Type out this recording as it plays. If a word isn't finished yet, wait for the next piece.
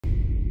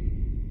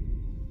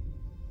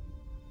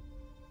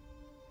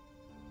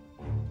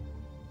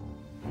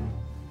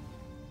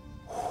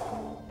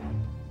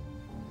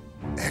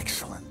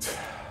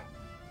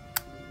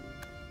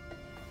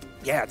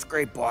Yeah, it's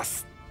great,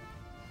 boss.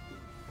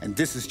 And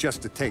this is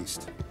just a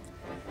taste.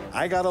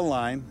 I got a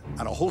line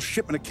on a whole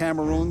shipment of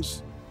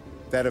Cameroons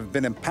that have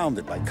been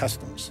impounded by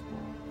customs.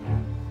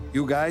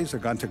 You guys are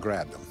going to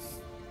grab them.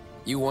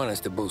 You want us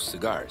to boost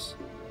cigars?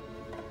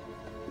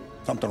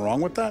 Something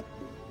wrong with that?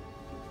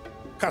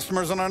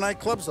 Customers in our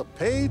nightclubs are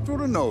paid through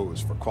the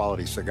nose for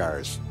quality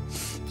cigars.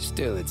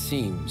 Still, it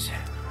seems...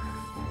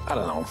 I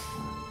don't know.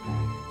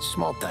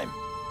 Small time.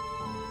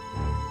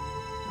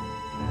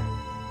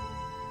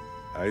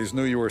 I just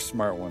knew you were a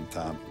smart one,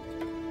 Tom.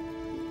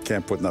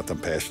 Can't put nothing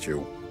past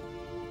you.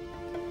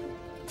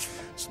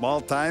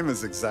 Small time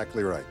is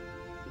exactly right.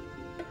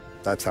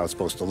 That's how it's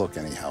supposed to look,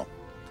 anyhow.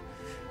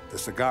 The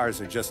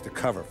cigars are just a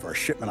cover for a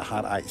shipment of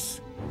hot ice.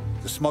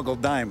 The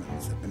smuggled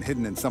diamonds have been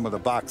hidden in some of the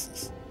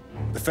boxes.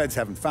 The feds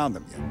haven't found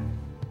them yet.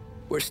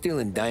 We're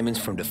stealing diamonds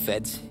from the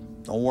feds?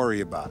 Don't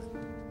worry about it.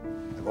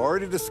 I've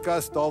already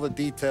discussed all the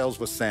details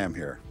with Sam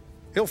here.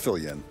 He'll fill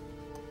you in.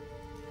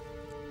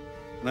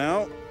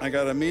 Now, I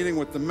got a meeting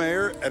with the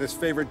mayor at his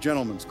favorite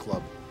gentleman's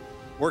club.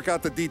 Work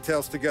out the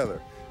details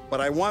together. But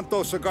I want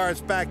those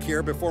cigars back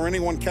here before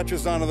anyone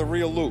catches on to the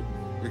real loot.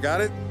 You got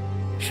it?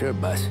 Sure,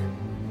 boss.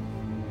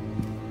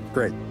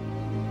 Great.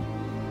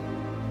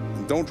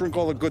 And don't drink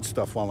all the good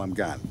stuff while I'm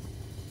gone.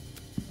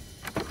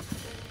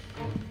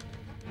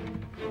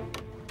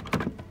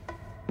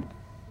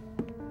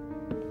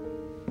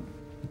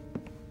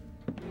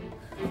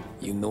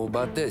 You know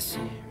about this?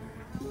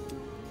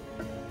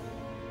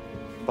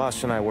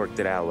 Boss and I worked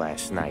it out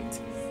last night.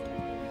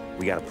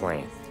 We got a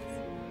plan.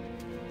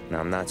 Now,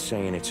 I'm not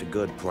saying it's a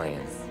good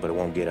plan, but it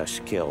won't get us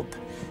killed.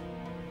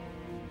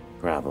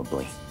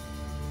 Probably.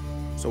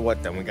 So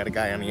what then? We got a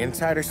guy on the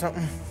inside or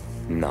something?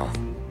 No.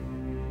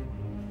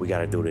 We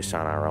gotta do this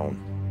on our own.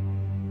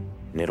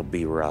 And it'll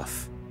be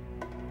rough.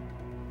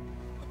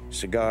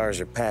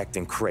 Cigars are packed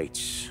in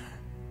crates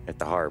at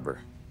the harbor.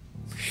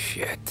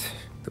 Shit.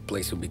 The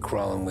place will be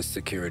crawling with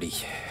security.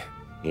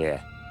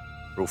 Yeah.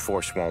 Brute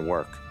force won't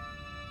work.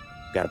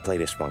 Gotta play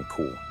this one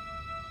cool.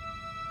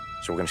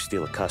 So we're gonna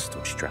steal a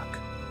customs truck.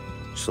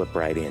 Slip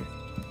right in.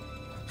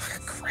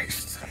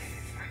 Christ.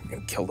 I'm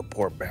gonna kill the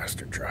poor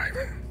bastard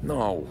driver.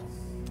 No.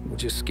 We'll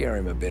just scare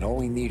him a bit. All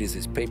we need is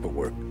his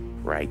paperwork.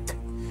 Right.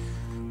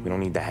 We don't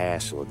need the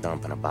hassle of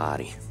dumping a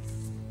body.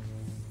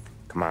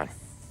 Come on.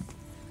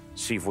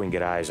 See if we can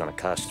get eyes on a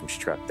customs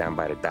truck down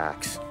by the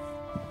docks.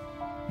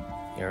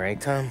 You all right,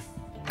 Tom?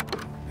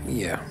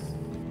 Yeah.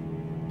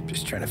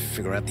 Just trying to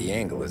figure out the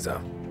angle is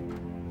up.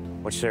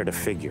 What's there to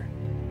figure?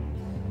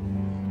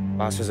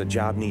 Boss says a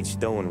job needs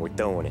doing, we're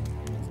doing it.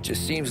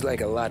 Just seems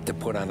like a lot to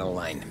put on the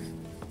line.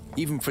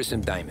 Even for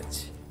some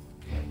diamonds.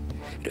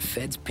 If the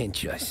feds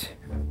pinch us,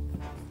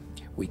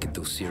 we could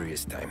do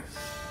serious time.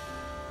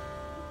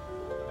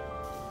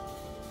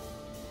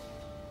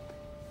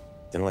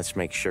 Then let's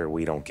make sure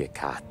we don't get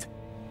caught.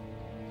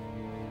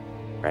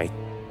 Right?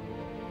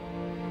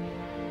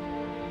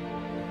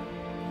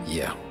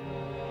 Yeah.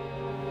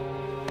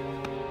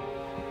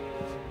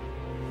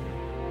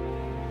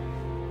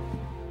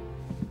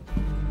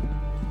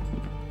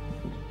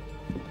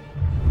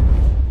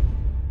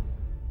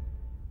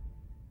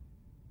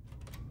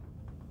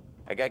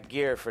 I got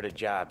gear for the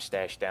job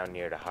stashed down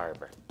near the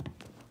harbor.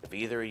 If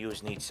either of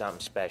yous need something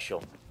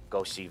special,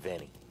 go see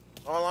Vinny.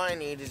 All I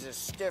need is a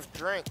stiff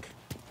drink.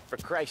 For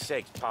Christ's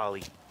sake,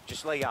 Polly,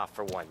 just lay off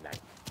for one night,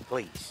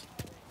 please.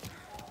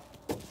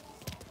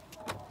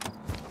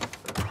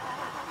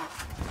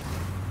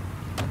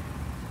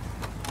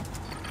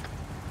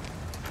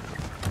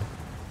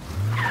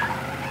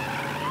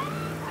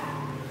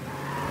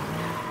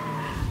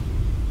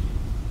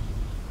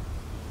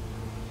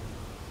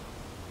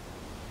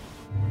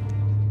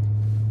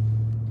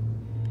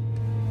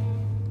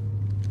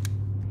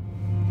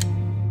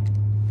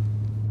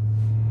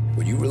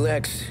 Will you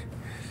relax?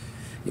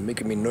 You're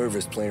making me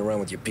nervous playing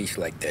around with your piece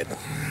like that.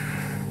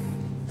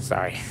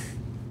 Sorry.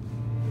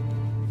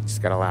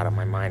 Just got a lot on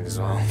my mind is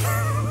all.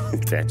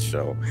 That's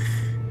so.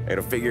 I'd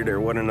have figured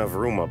there wasn't enough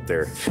room up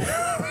there.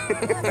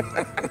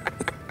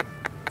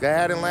 Go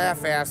ahead and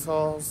laugh,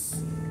 assholes.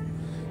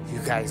 You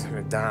guys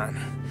are done.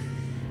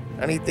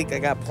 I don't think I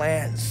got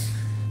plans.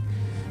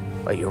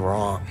 But you're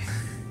wrong.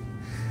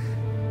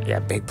 I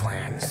got big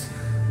plans.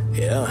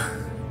 Yeah?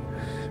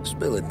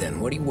 Spill it then.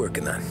 What are you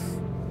working on?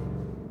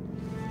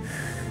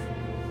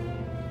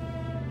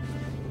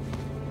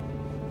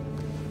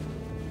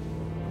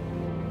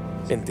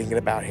 Been thinking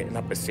about hitting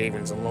up a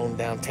savings and loan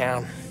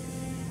downtown.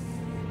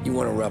 You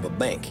want to rob a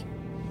bank?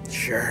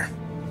 Sure.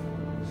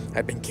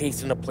 I've been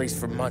casing the place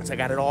for months. I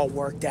got it all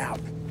worked out.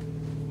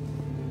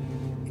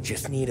 I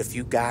just need a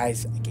few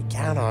guys I can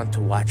count on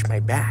to watch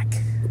my back.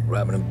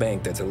 Robbing a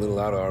bank, that's a little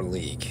out of our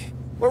league.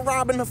 We're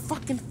robbing the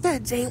fucking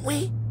feds, ain't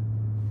we?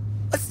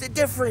 What's the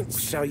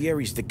difference?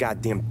 Salieri's the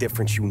goddamn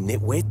difference, you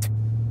nitwit.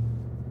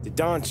 The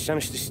Don sent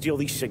us to steal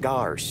these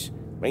cigars.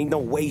 Ain't no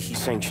way he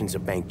sanctions a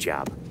bank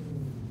job.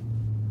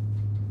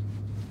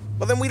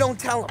 Well, then we don't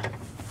tell them.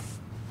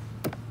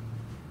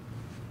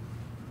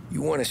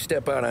 You want to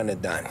step out on the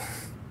Don?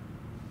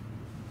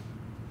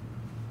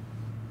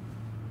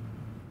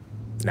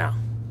 No.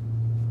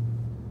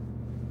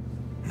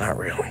 Not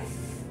really.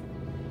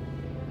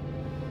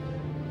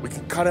 We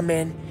can cut him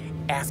in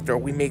after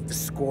we make the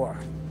score.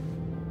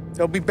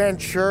 He'll be bent,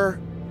 sure,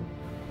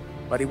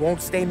 but he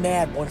won't stay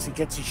mad once he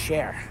gets his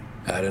share.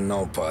 I don't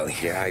know, Polly.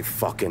 Yeah, I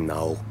fucking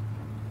know.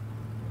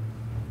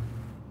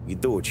 You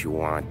do what you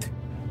want.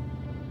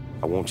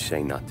 I won't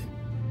say nothing.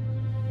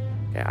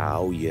 Yeah, I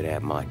owe you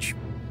that much.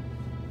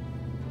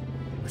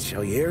 But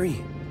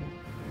Salieri?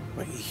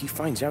 Well, he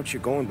finds out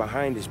you're going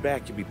behind his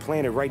back, you'll be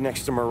planted right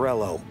next to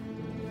Morello.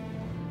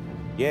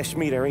 You ask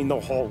me, there ain't no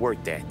haul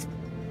worth that.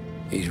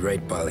 He's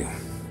right, Polly.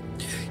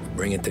 You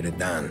bring it to the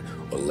Don,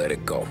 or let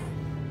it go.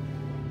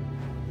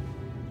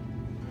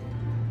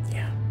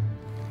 Yeah.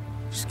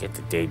 Just get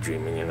to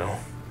daydreaming, you know?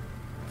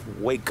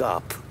 Wake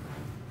up.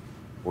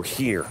 We're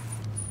here.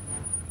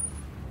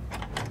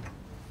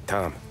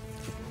 Tom,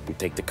 you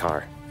take the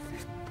car.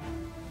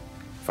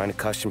 Find a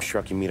customs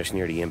truck and meet us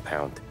near the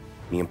impound.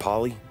 Me and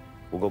Polly,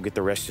 we'll go get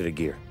the rest of the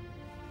gear.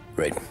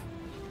 Right.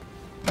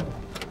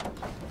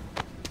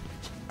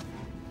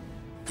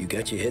 You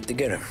got your head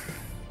together.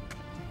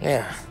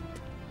 Yeah.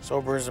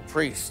 Sober as a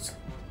priest.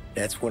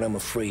 That's what I'm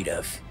afraid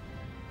of.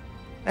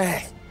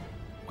 Hey,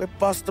 quit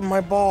busting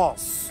my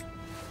balls.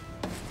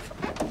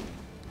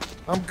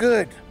 I'm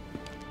good.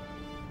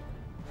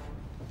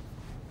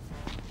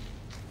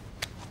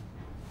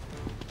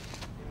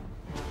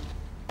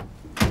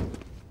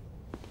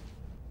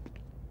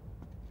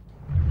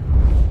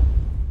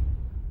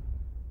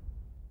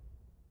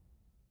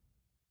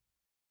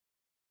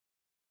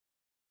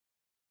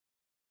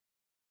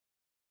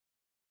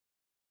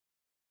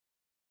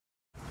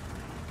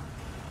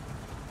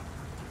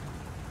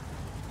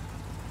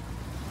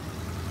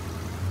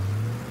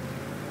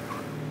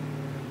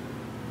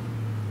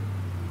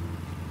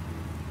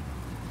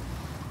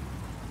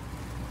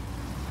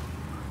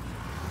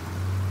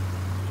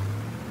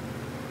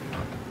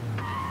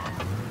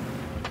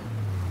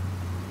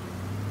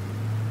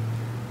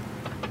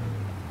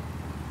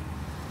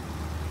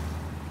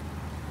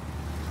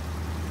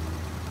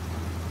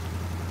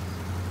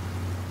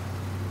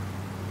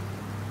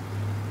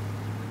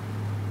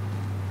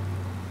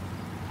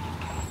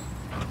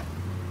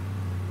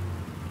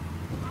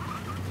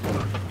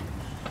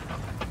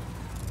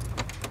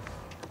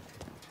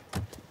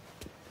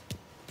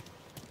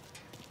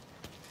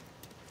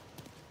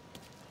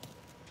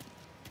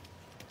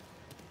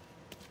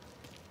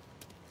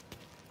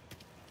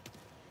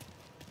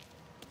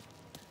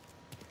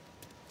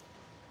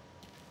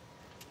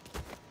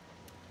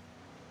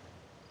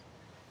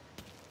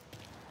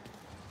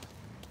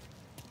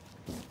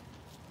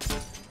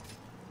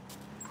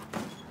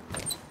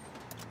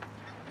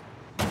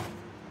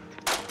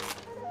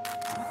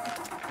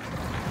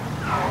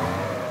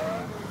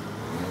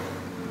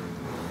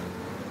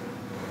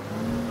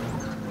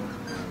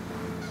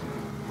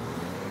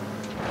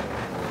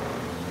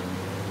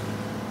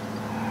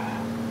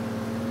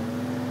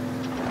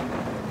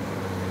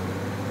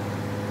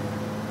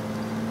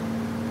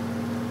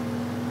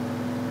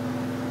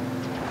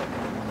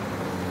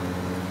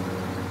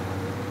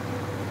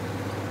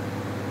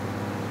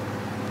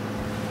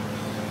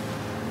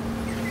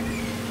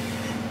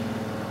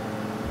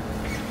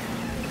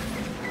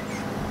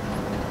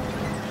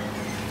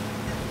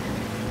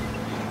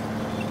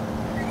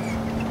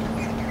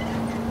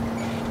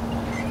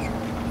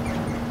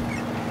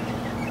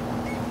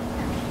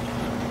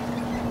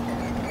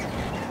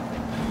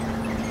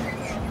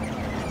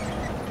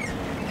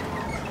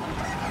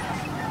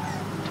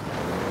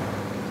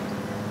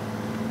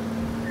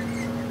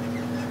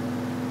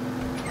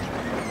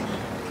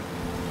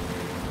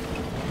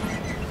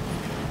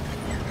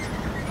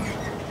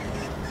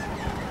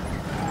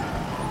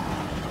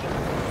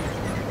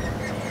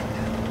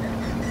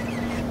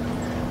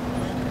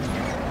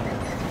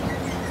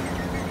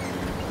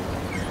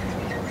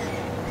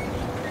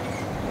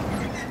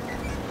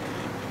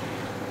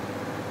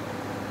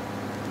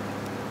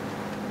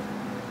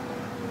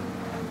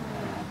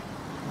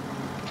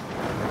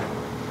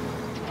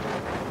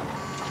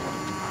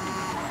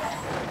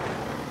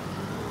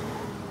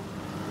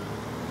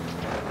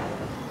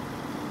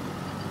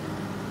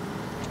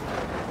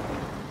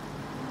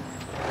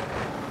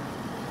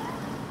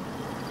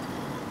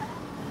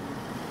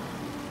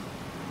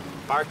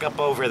 Park up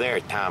over there,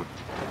 Tom.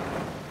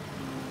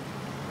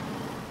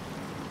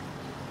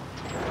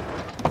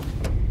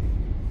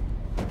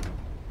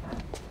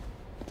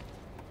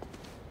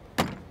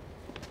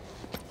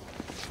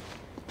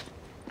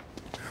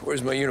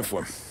 Where's my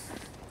uniform?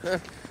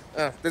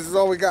 This is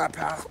all we got,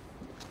 pal.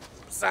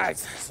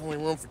 Besides, there's only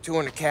room for 2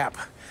 in the cab.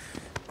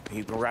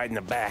 You can ride in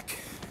the back.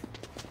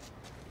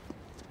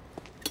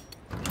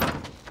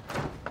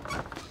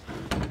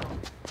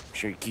 Make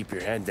sure you keep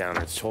your head down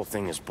or this whole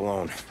thing is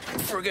blown.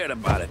 Forget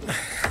about it.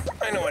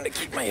 I know when to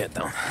keep my head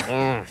down.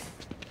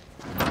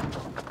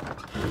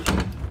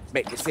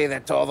 Make you say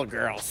that to all the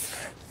girls.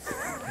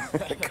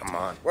 Come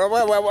on. Well.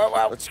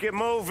 Let's get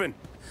moving.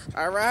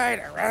 All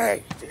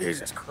right.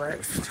 Jesus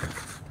Christ.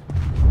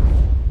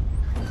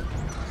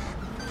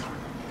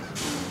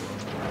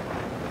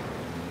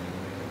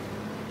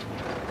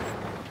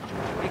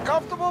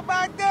 comfortable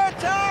back there,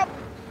 Tom?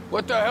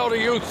 What the hell do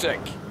you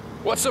think?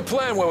 What's the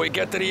plan when we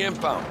get to the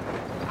impound?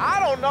 I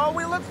don't know.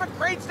 We look for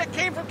crates that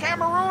came from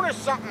Cameroon or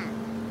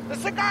something. The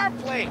cigar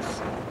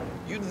place.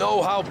 You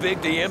know how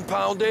big the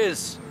impound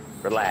is?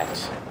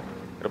 Relax.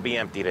 It'll be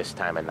empty this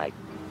time of night.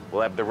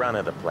 We'll have the run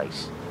of the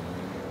place.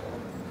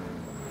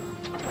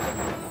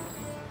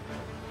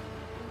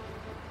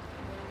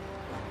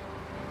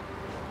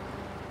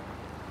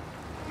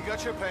 You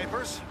got your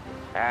papers?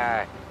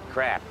 Ah,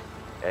 crap.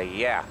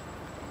 Yeah.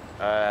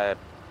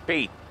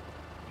 Pete,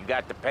 you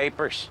got the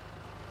papers?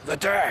 The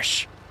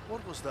dash.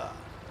 What was that?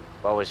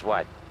 What was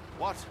what?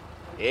 What?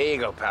 Here you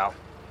go, pal.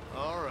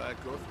 All right,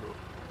 go through.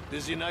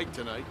 Busy night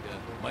tonight.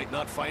 Might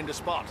not find a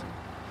spot.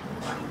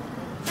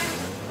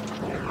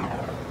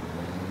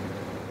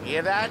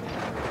 Hear that?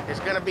 There's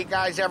gonna be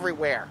guys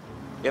everywhere.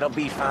 It'll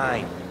be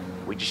fine.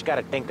 We just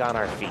gotta think on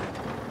our feet.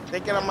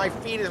 Thinking on my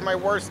feet is my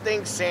worst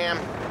thing, Sam.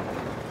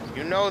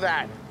 You know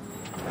that.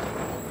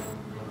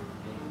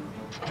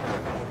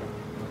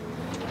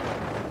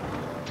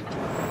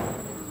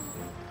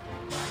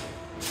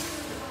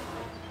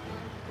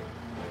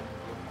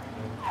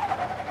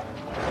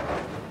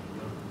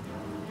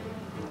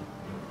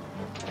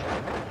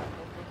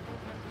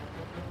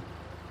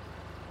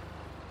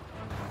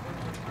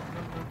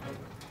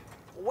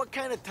 What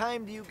kind of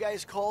time do you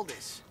guys call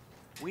this?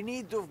 We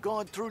need to have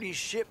gone through these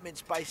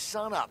shipments by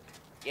sunup.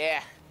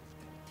 Yeah.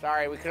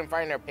 Sorry, we couldn't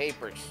find our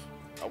papers.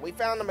 But we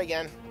found them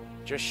again.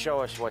 Just show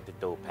us what to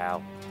do,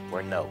 pal.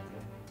 We're new.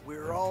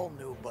 We're all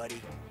new,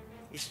 buddy.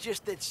 It's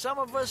just that some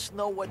of us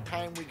know what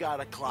time we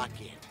gotta clock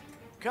in.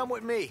 Come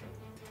with me.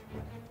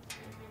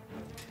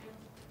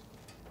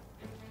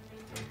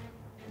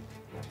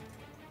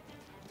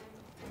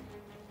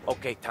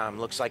 Okay, Tom,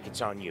 looks like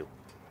it's on you.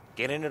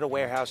 Get into the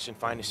warehouse and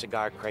find a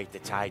cigar crate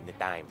that's hiding the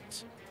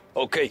diamonds.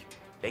 Okay.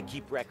 They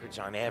keep records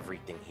on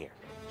everything here,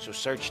 so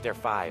search their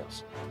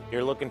files.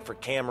 You're looking for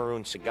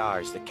Cameroon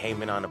cigars that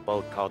came in on a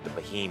boat called the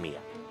Bohemia.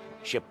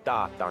 Shipped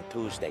docked on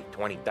Tuesday,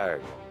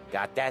 23rd.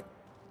 Got that?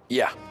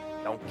 Yeah.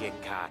 Don't get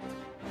caught.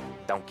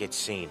 Don't get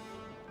seen.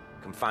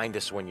 Come find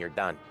us when you're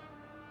done.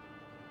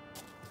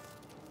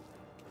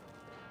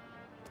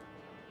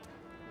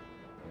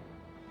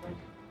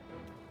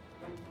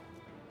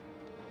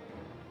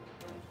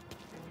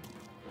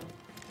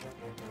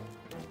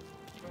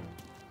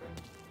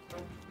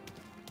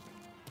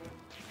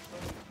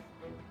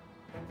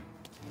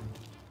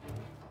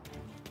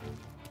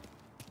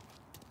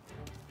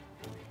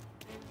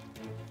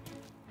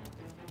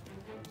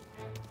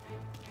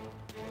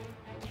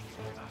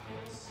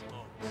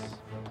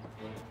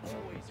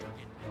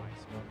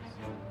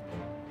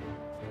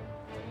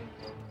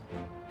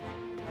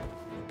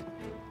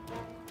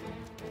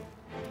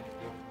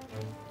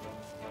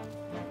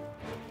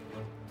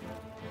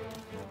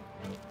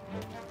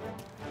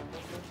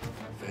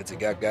 Feds have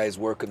got guys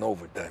working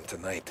overtime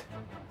tonight.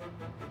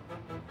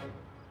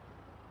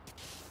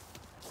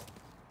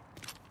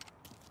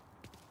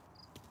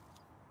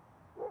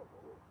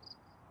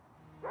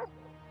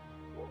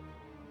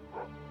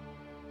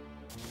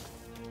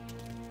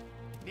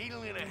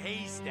 Needle in a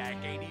haystack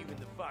ain't even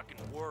the fucking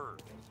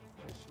word.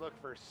 Just look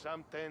for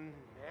something,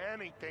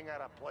 anything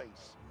out of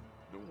place.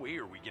 No way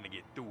are we gonna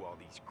get through all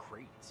these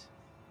crates.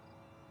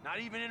 Not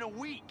even in a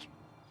week.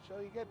 So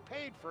you get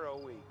paid for a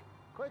week.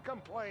 Quit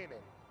complaining.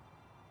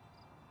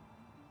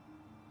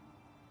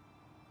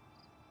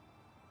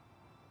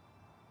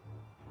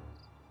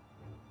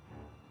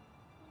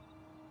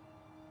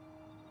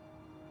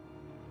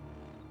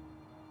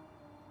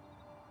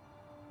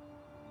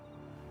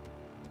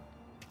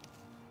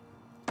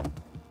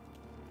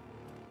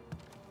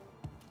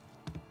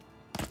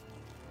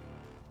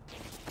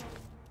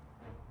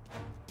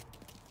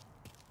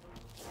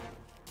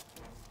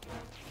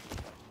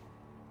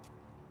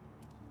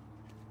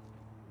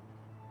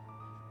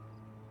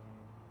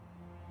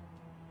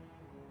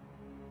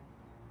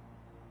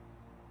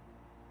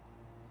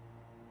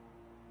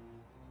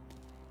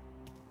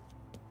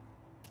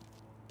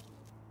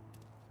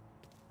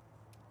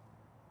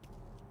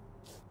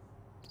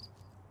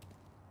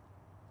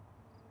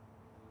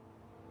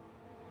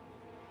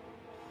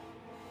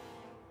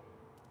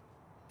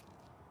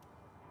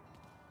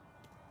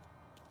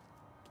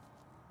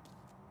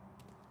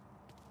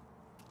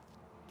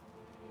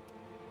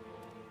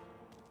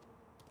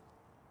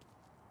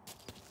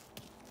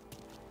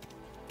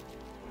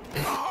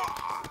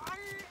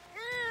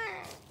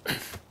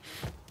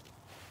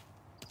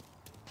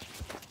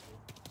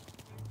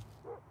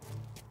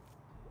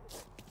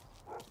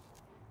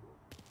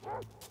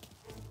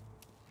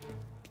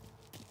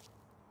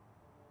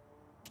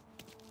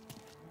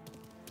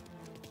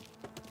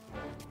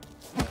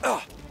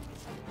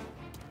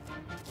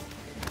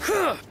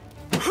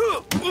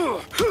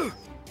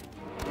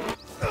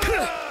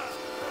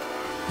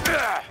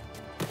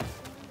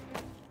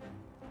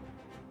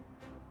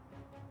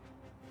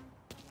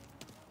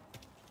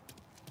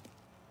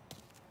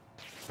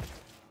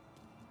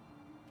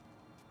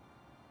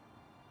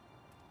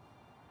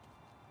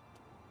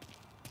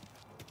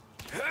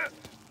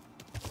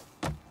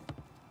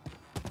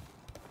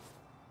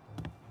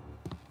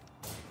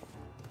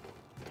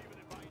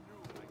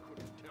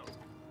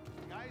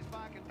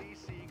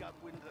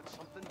 wind that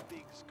something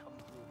big's come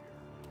through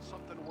here.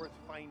 Something worth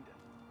finding.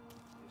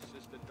 The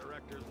assistant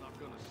director's not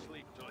gonna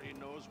sleep till he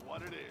knows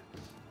what it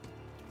is.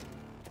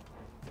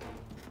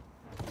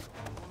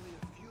 Only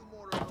a few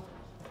more of those.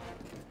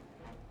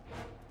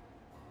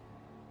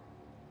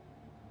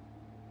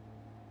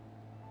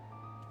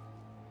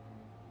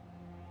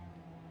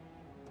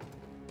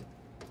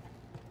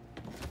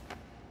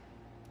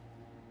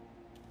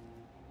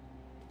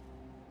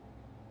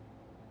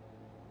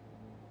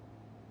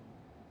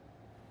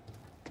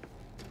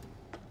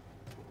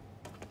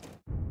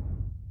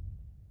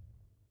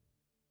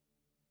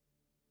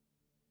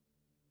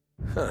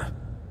 Huh.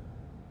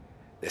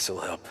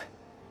 This'll help.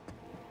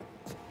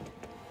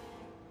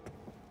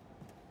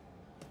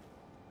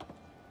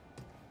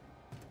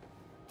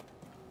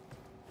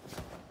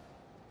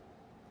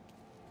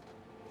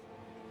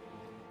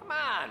 Come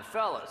on,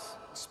 fellas.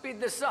 Speed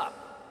this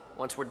up.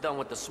 Once we're done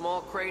with the small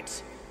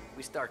crates,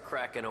 we start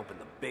cracking open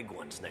the big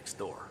ones next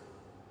door.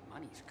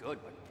 Money's good,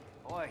 but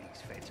boy,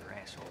 these feds are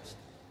assholes.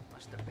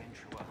 Must have been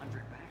through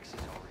 100 maxes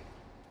already.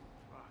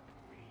 Fuck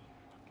me.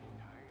 Fucking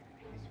tired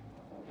of this.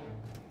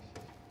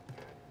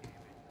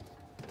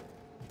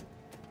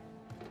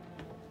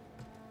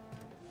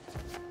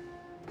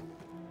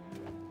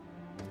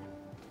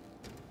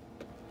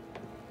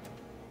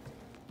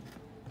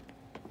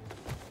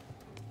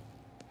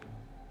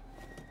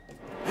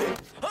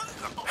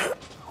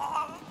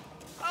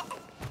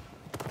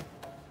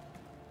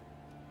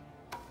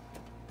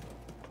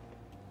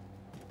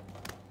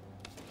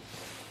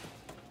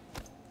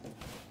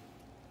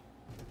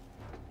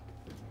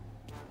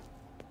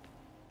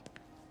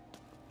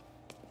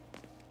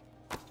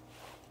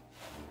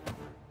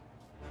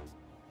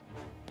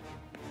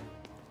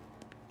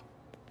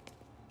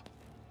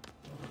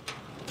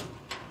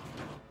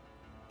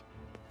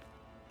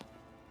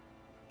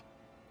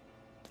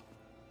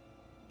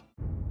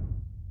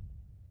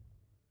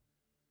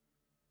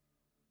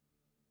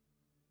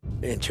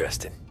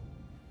 Interesting.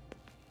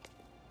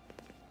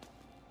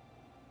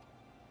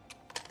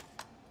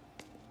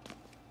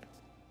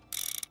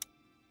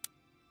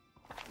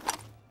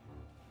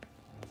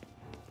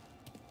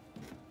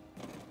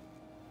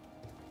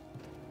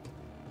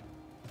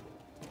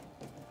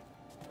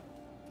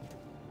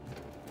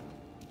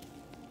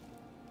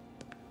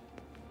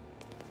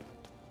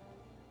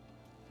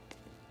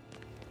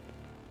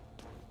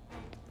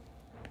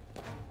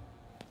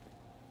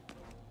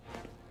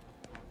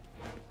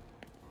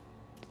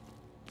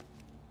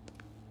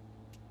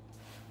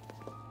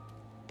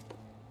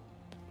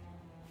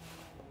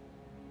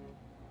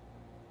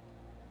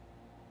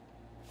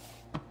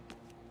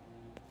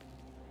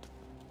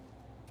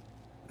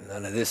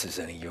 None of this is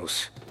any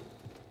use.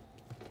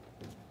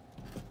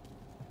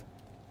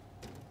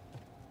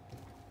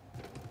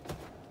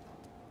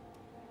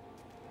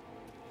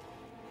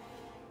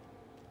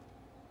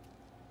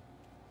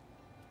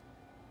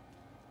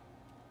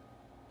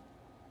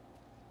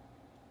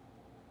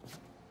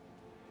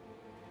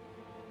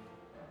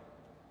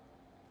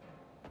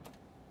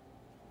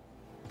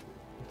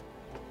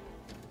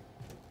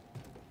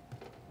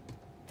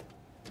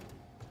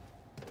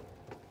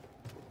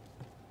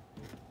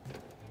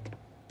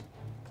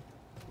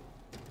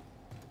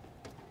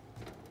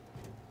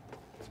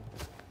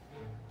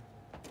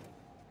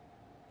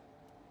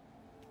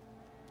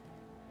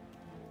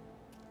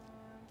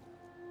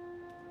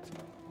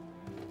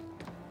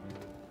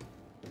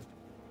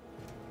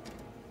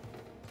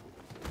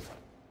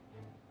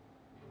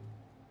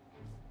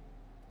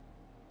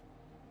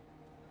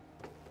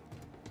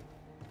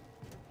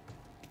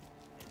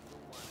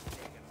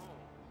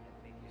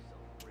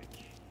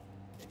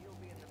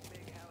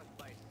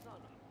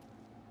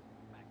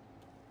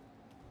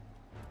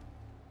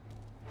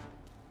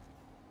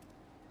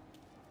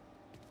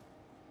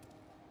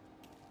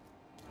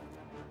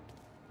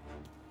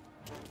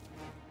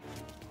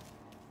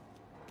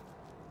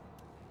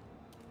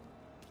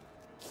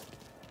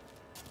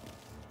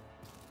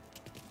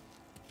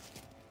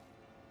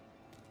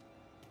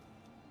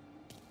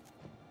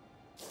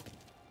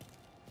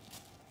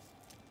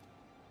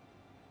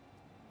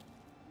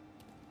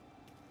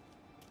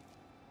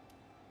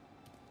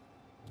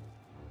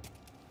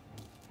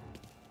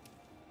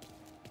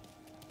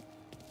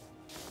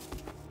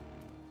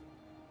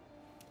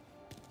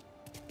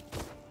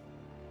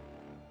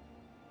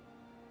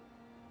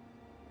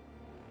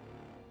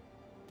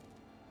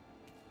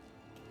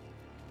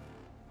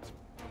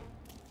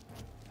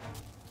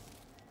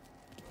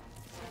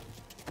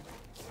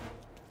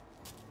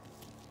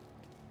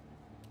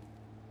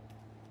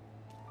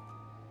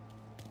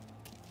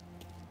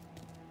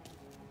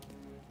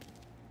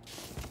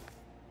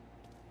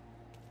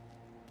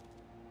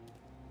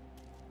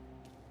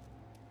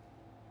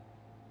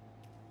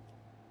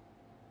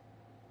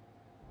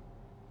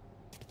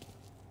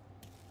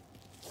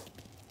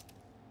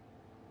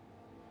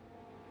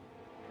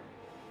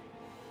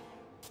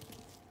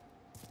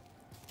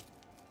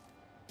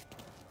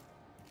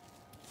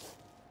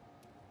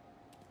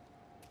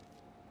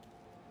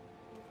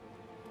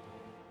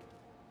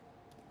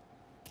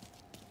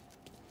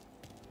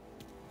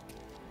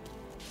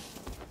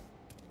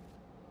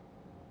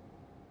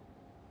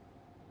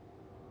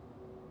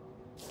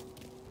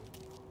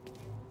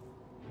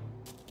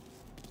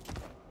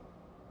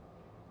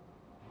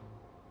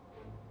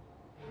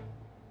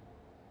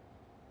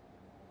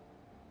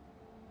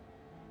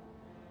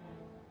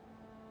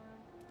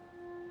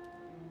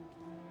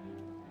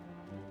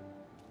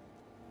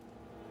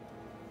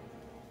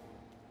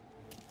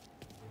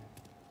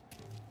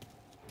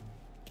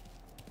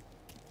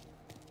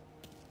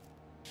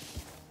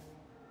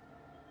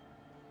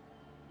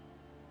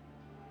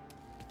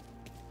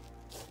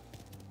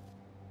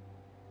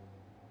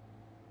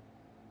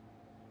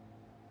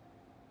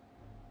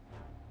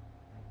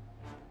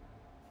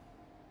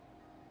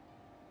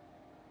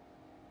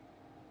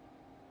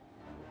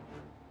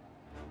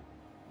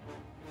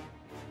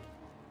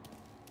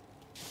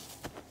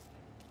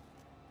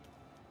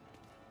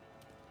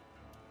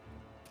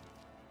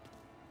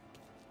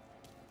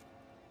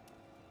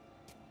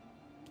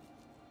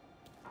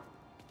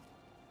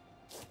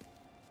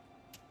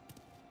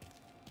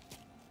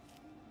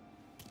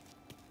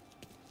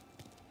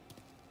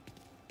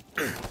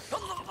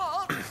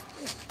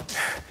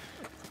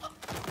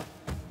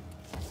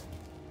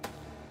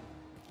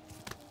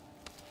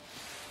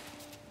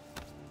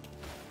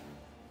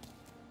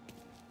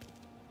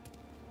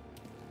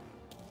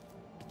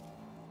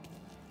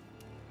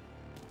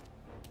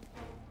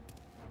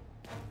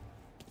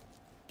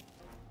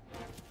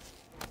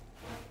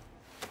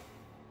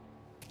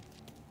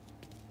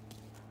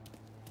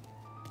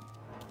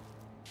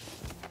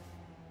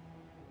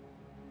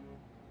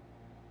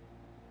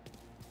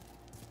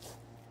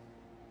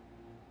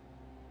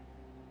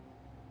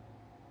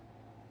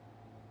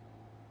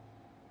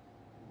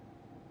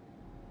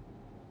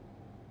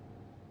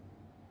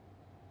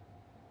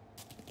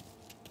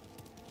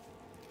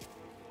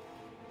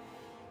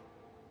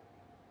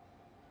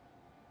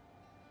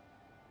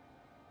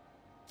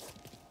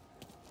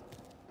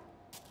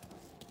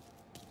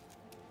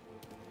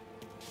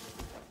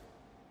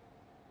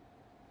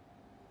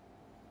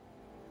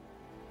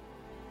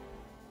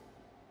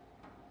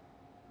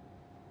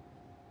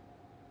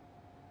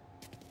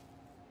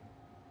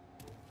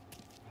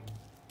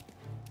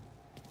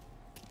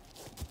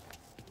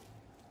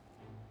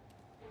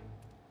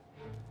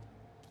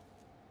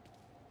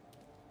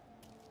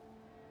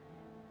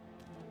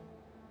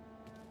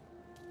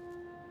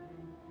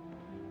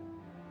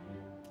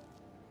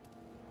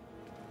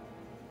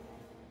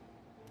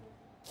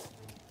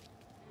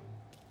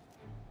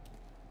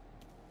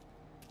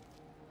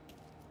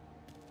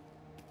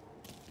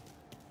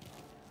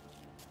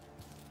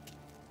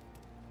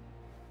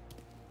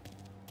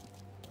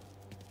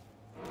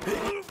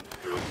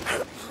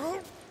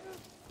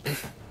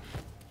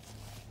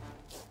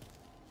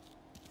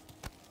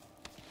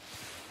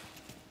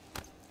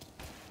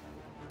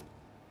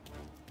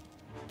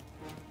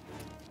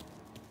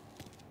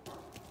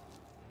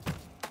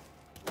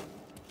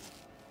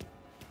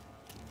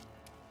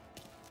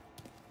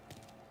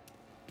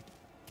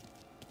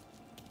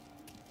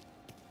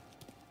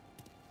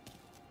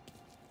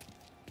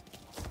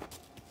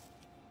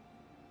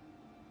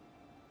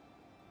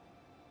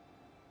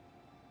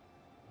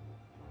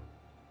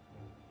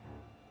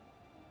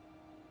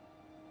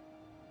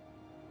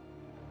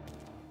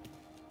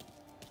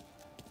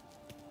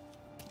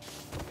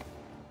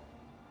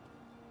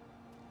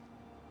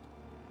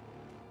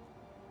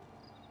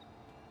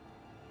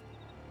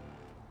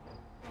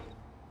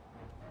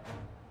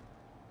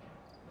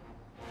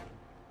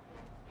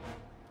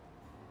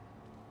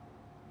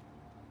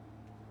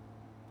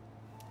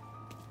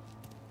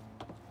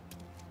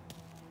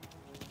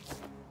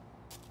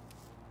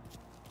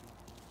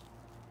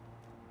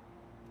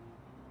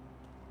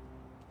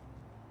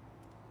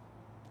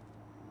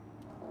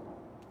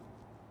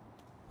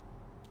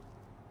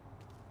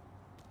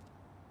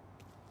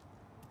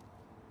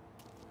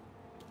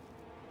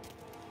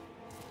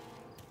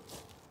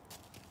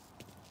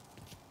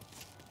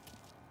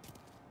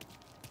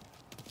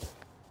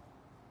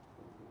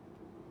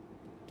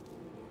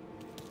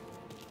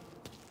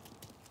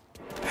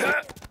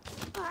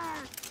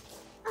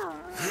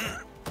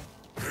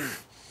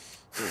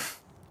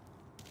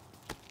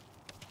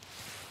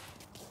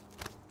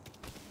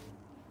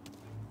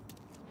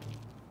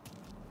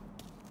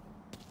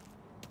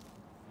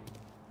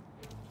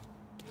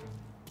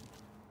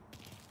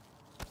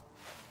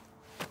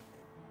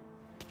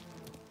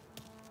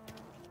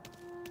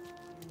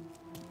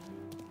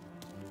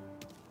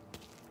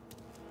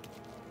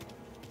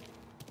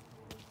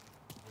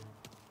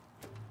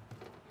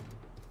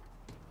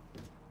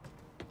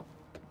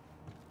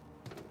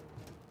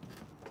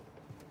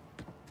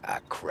 Ah,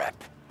 crap.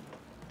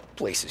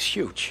 Place is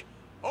huge.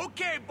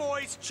 Okay,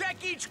 boys,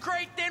 check each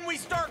crate, then we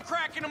start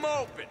cracking them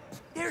open.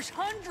 There's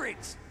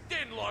hundreds!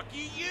 Then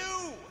lucky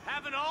you,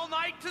 having all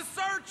night to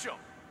search them.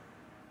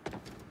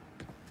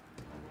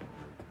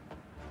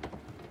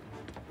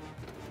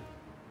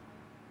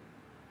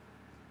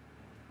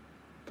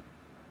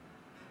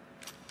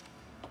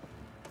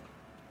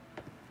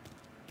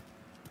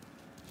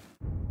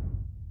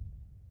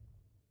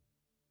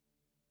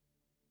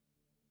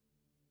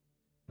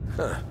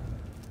 Huh.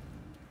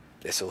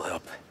 This'll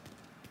help.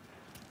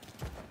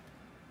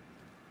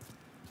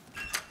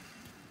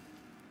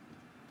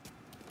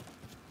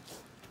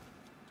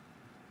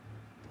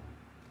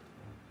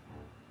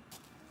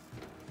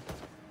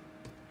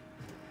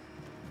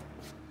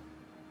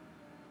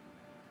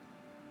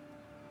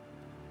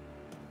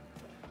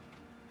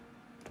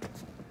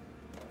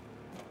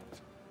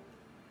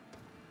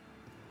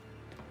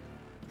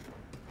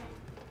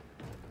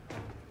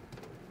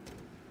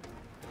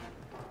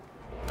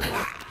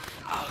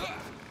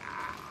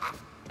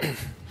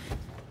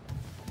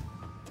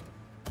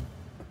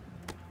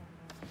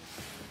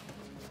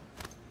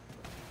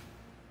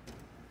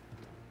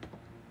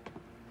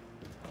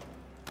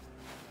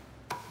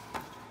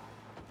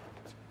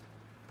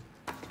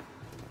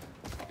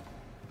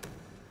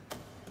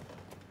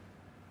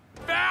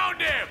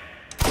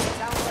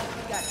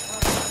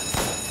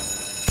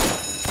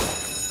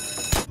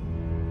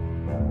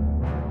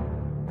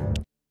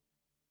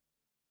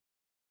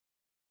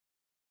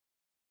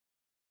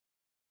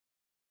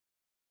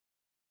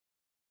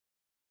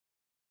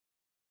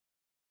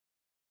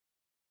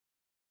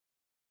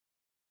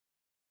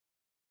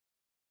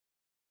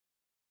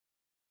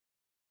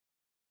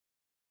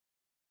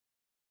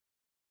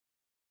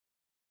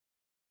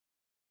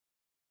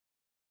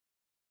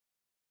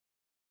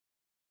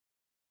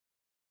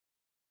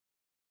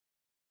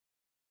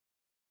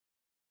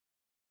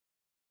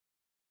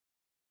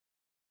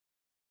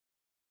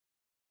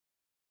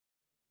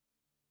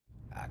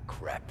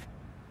 Crap.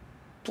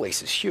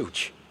 Place is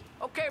huge.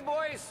 Okay,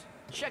 boys.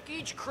 Check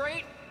each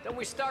crate, then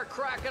we start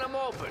cracking them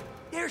open.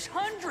 There's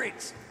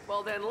hundreds!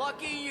 Well then,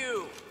 lucky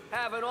you.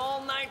 Having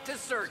all night to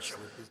search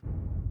them.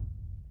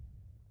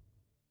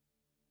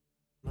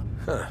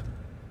 Huh.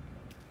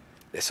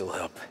 This'll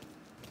help.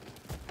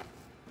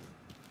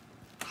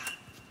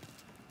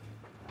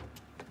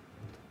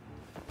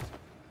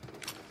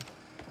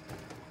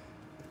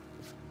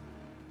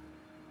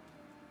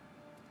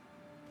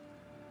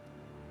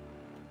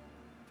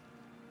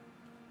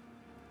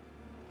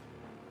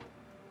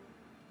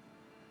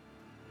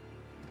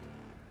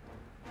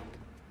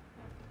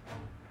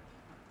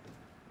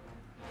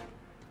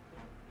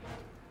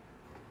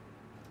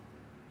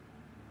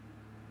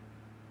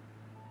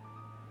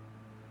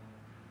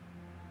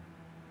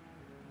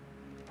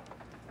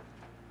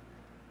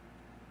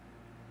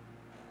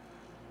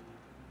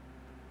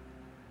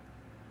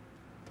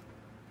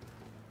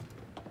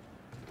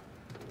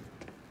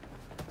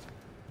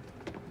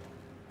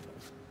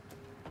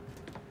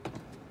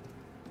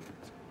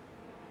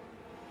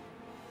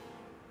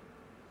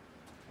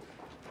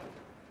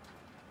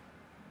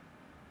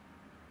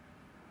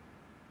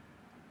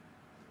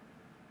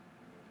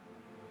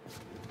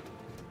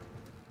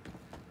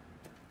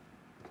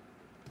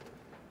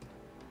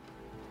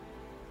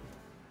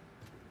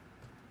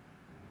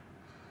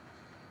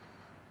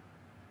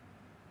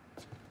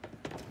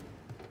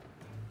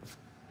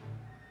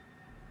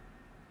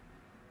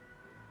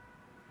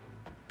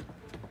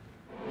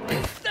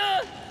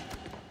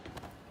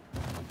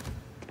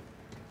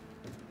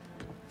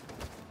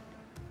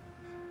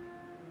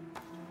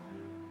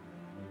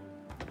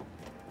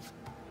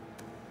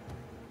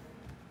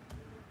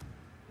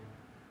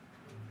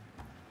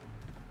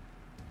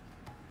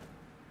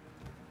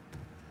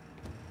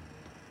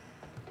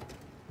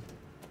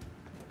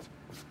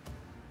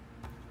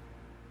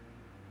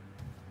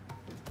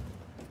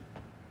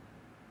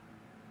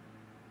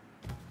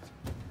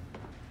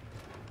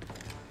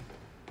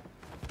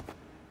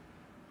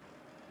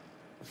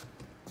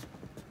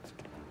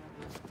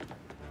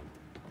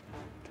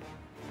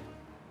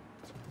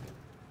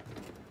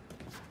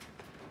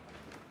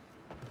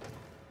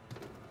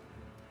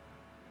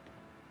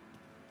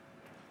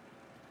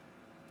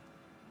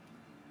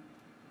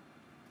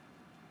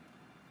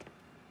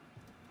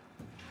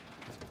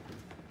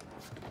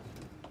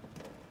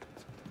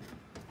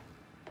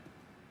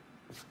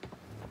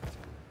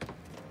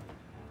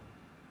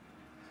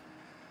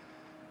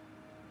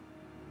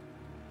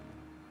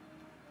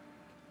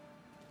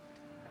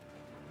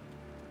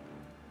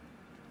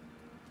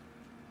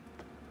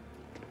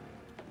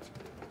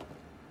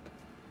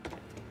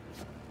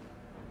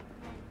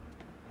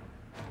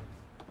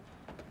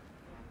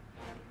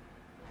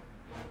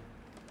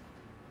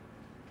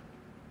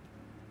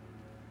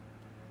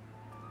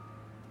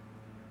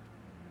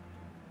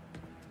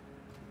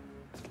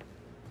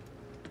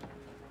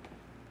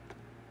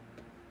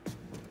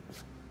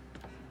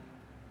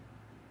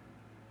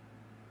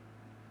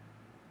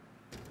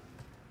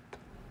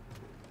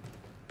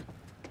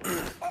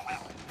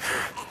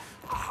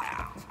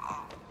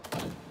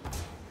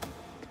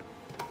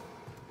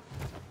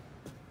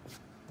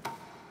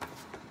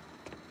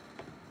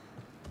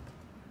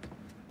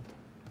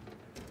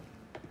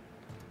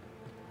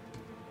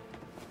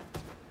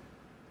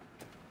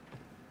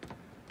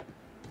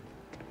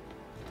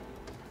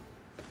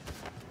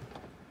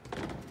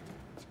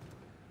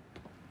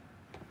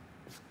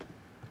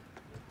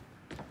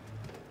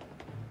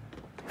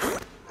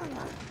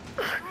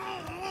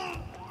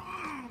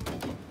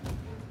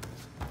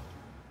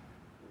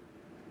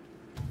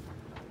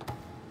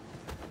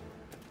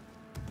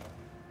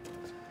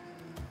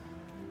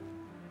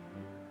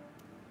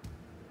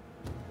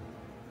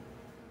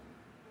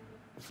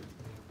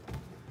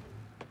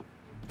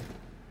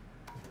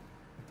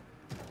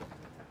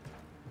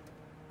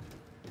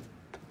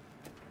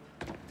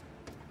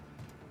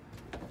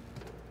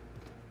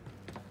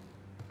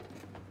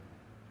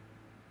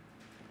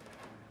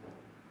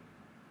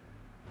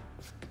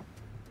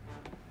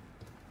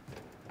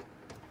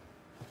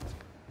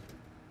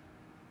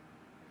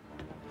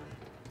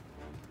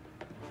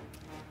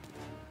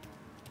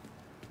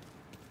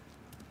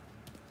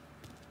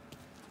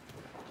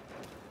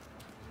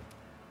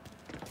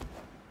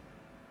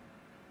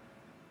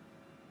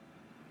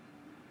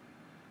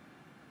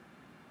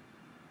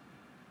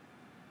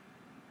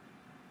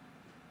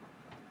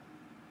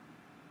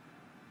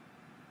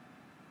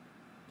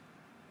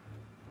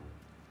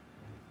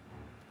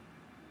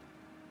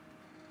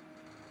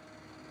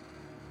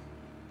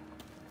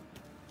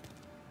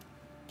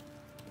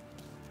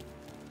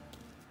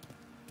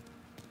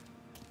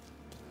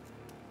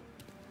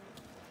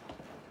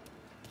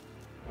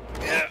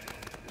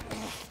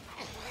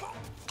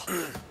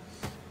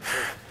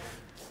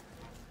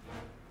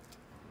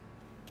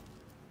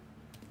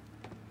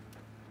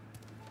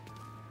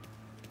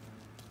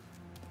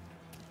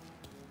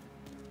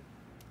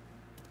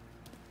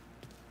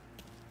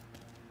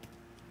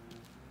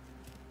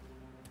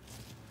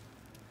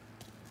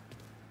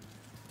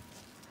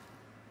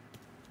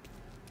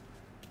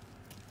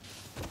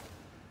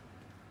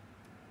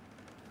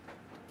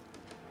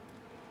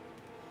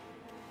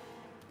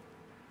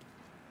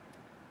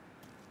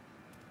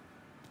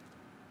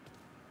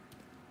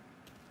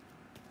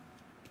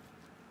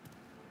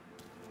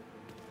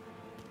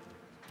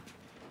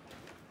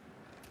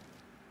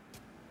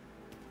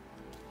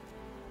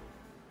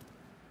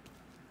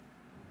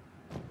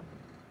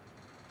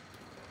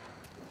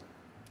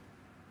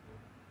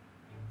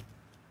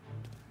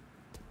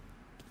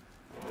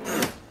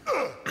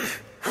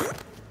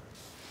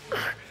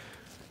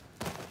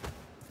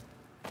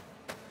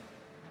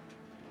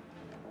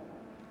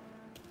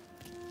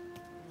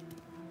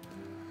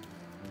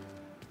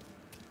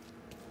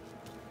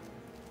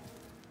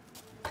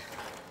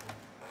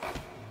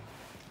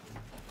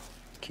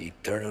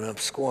 Turning up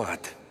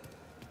squat.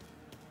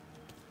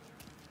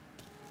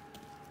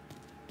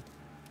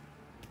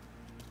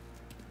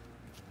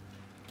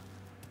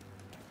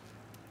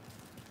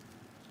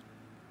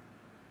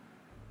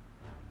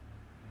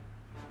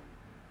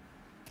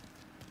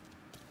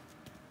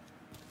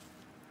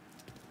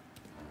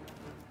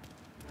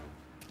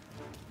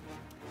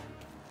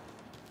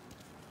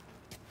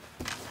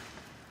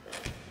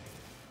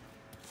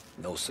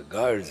 No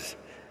cigars,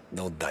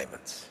 no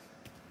diamonds.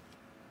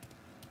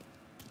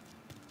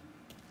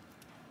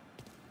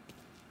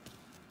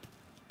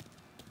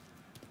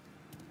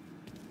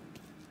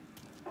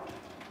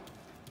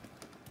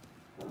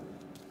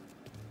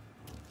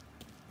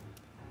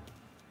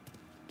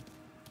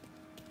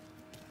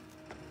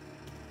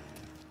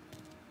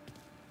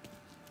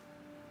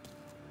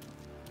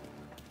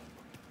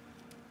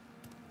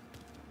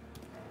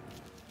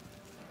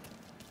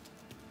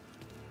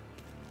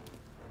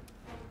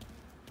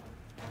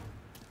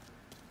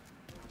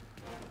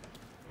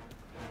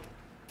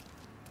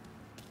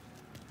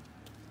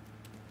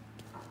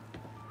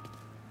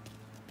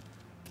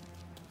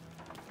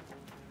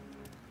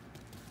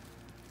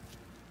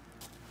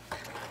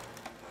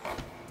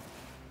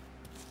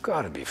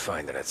 Gotta be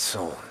finding it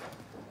soon.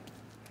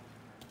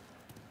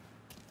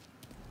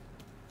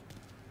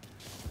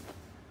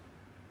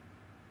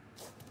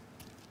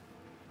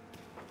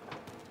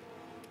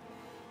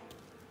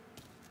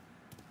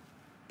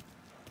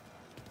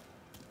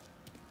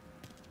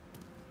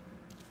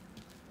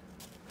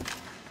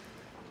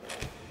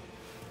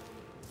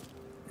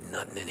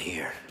 Nothing in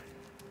here.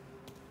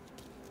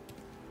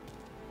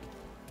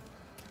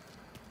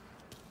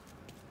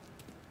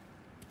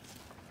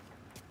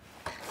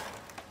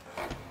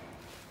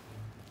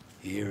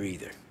 Here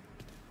either.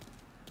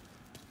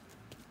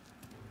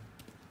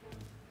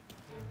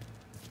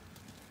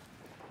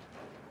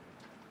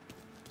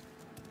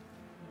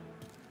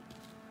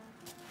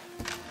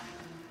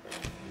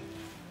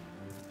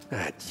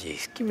 Ah,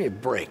 jeez, give me a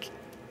break.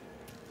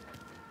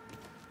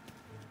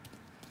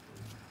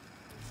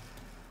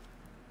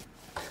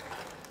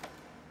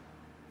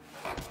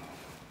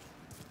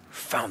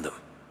 Found them.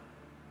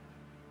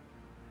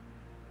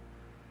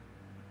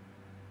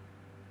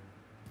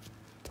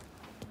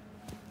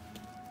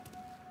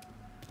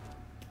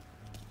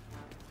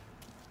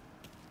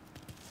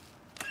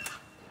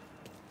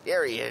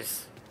 There he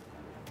is.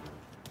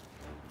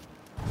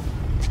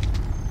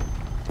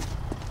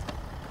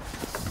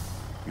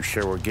 You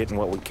sure we're getting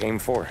what we came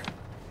for?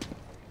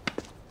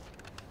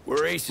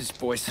 We're aces,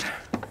 boys.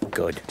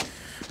 Good.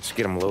 Let's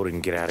get them loaded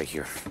and get out of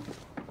here.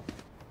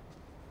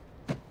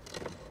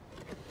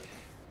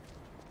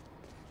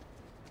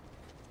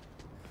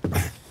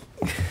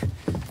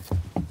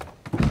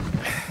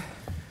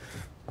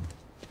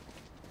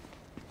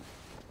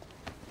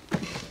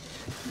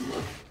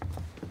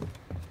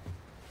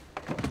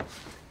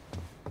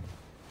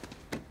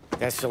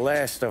 That's the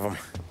last of them.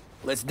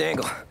 Let's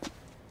dangle.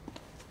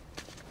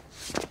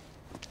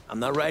 I'm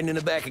not riding in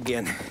the back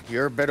again.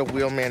 You're a better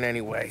wheelman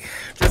anyway.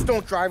 Just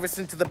don't drive us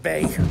into the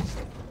bay.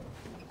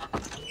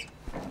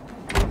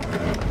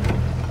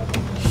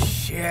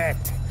 Shit.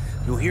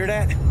 You hear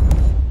that?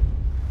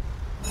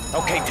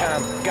 Okay,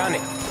 Tom, gun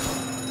it.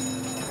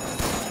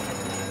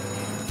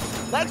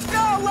 Let's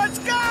go! Let's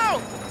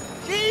go!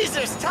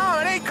 Jesus, Tom,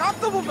 it ain't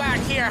comfortable back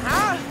here,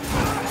 huh?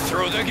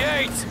 Through the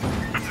gate!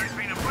 There's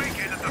been a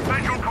break-in at the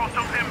Federal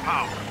Customs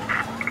impound.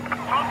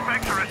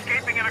 Suspects are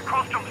escaping in a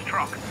customs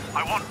truck.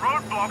 I want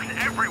roadblocks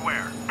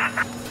everywhere.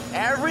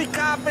 Every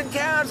cop in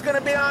town's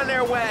gonna be on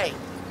their way.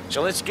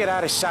 So let's get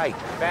out of sight.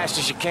 Fast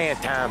as you can,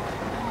 Tom.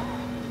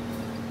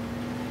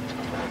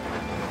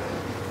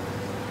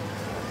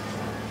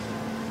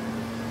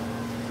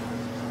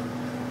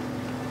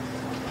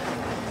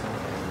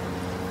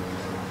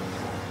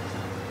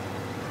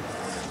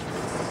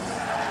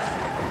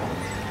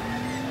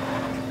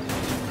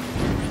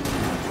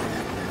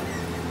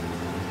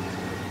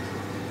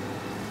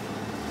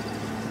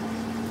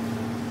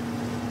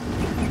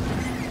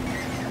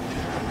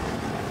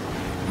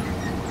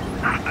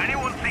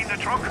 Anyone seen the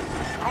truck?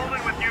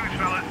 Holding with news,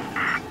 fellas.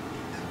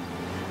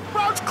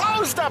 Road's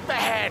closed up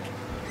ahead.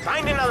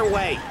 Find another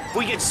way. If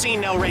we get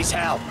seen, they'll raise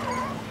hell.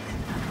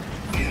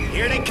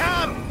 Here they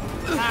come!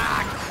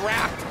 Ah,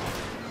 crap.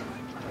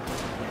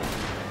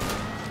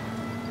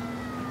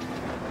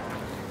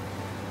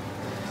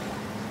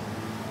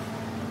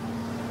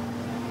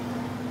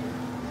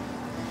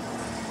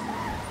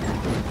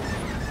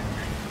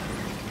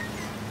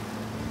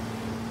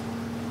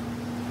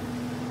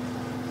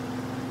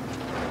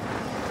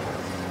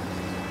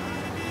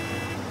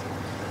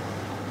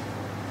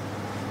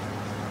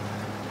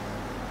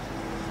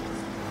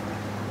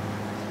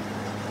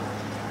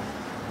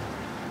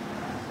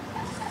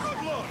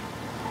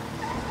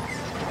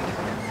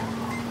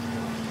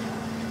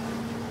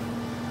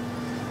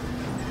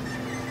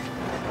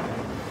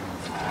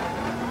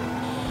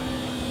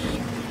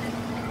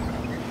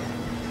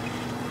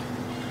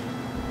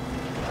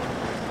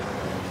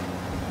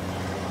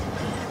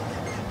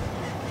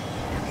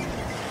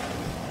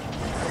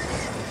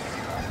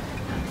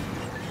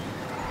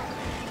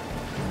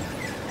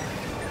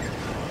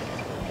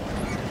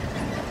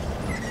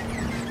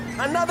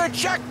 Another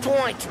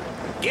checkpoint!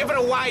 Give it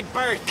a wide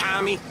berth,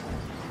 Tommy.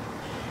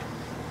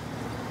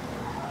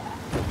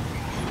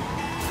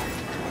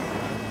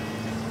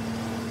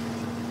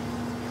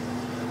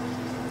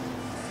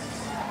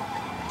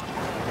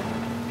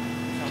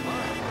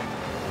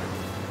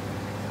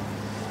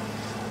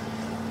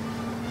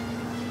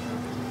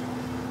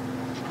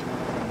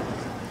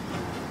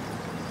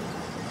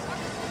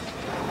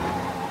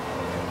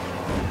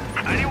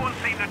 Anyone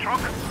seen the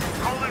truck?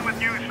 Call in with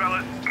news,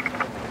 fellas.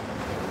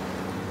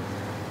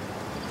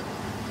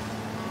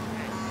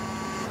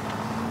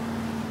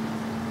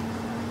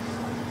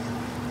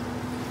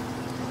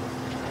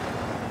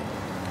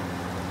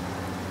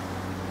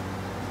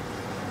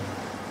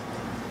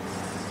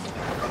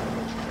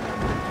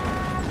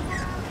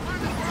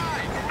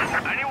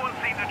 Anyone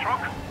seen the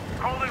truck?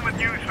 Call in with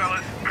news,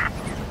 fellas.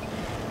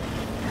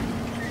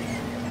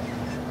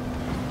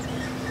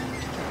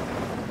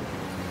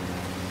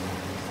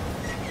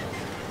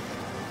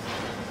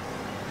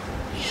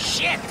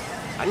 Shit!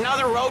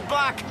 Another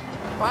roadblock?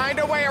 Find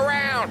a way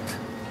around!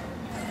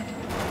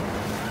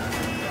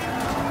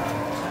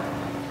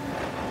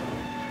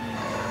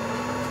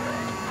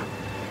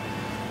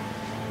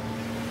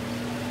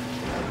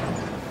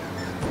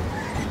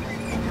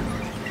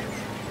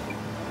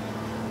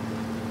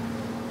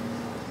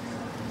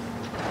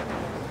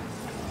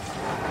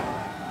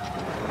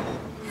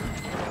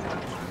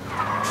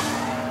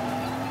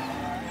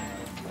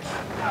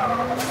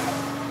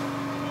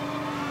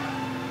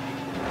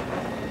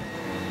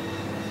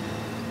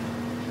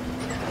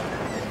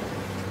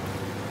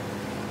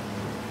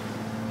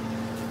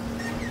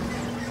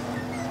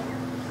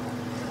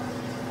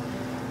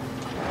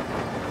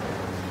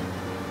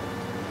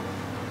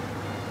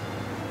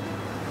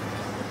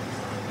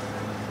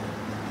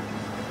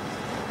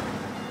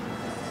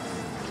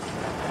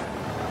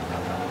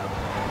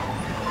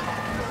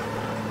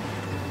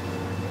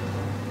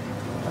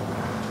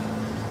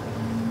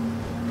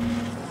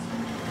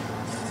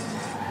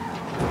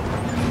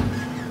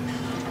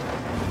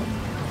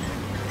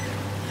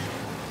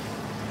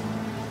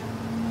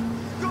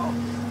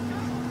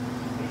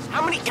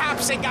 How many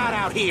cops they got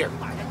out here?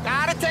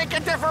 Gotta take a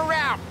different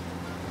route!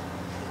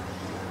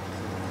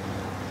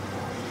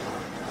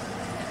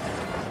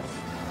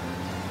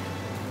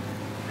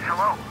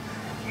 Hello?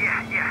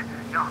 Yeah.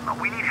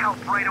 No, we need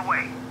help right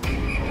away.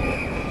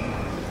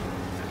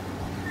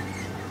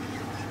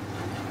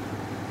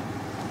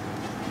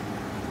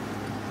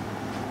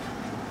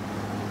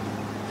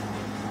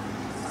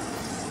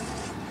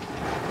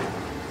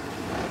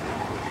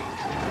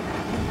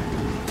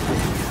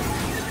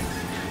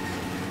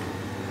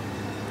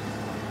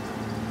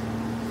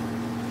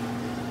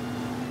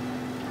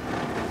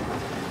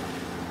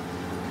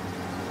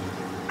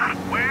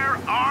 Where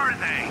are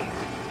they?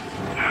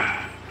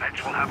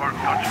 Feds will have our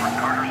guts for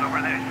garters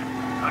over this.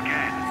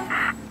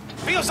 Again.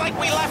 Feels like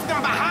we left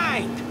them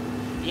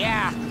behind.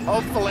 Yeah,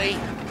 hopefully.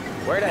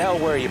 Where the hell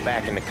were you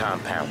back in the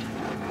compound?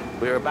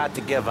 We were about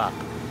to give up.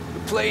 The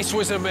place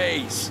was a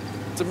maze.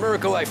 It's a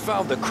miracle I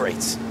found the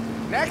crates.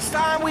 Next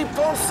time we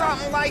pull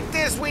something like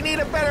this, we need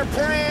a better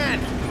plan.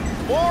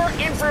 More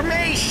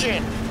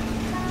information.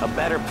 A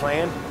better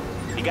plan?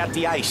 He got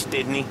the ice,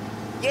 didn't he?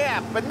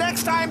 Yeah, but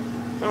next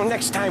time... Well,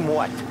 next time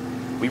what?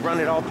 We run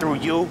it all through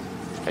you?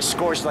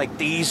 Scores like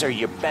these are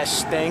your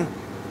best thing?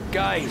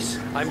 Guys,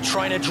 I'm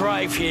trying to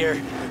drive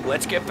here.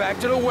 Let's get back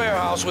to the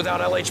warehouse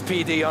without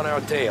LHPD on our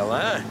tail,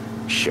 huh?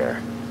 Sure.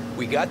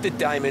 We got the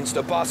diamonds,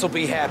 the boss will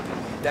be happy.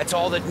 That's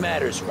all that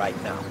matters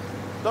right now.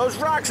 Those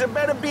rocks had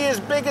better be as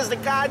big as the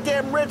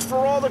goddamn ridge for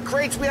all the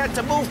crates we had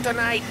to move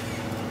tonight.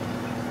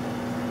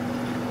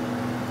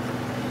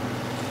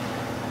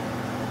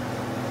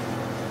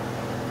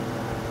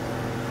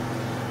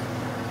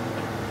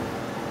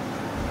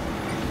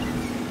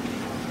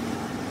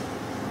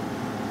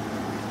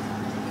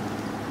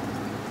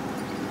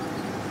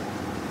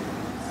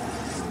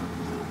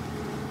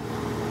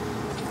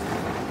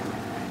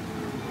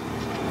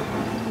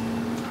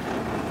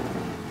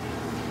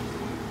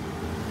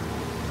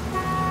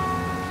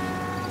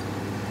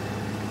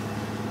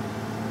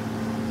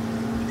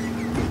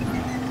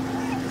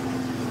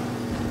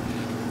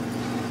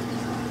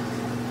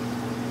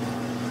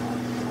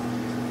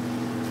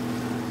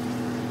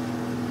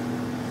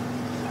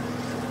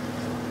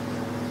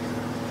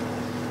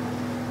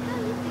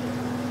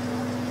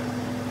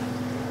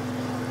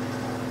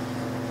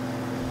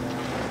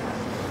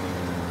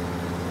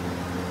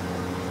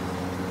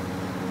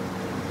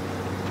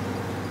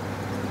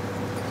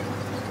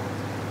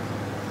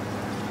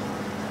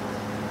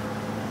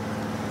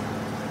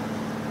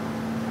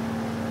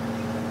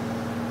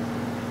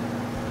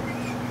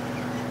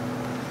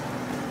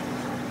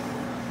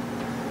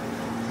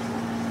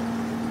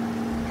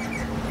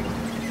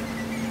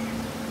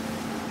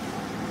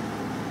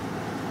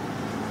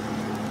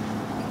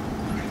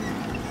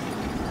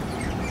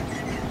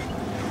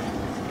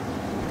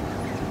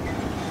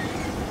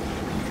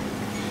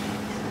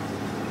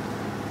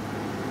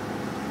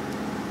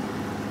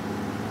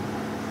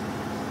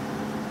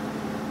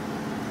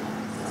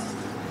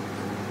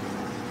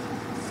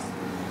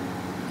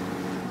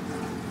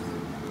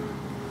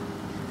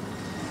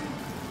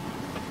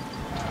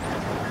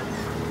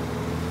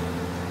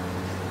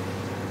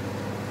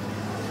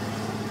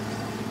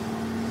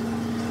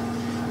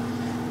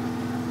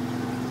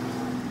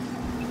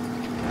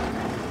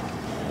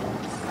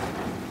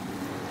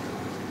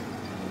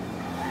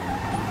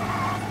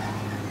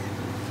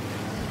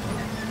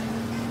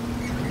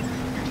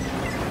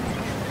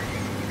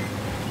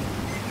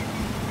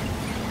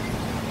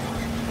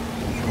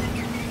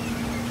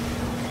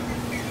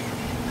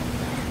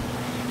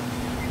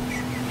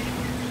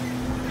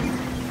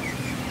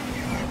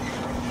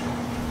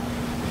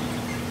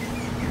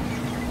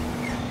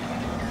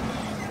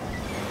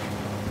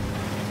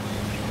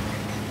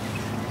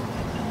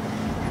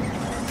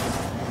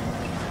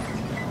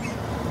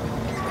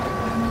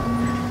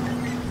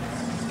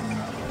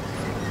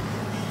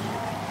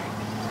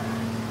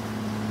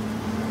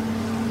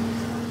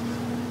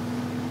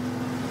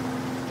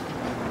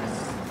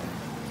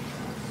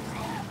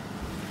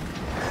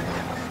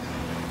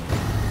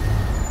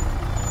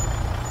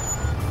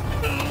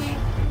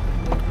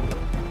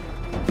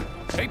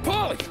 Hey,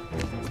 Paulie!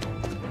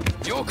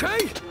 You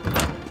okay?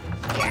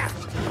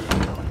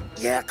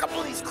 Yeah, a couple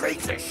of these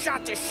crates are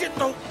shot to shit,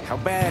 though. How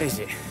bad is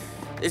it?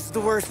 It's the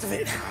worst of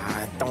it.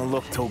 It don't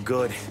look too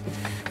good.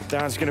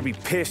 Don's gonna be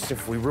pissed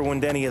if we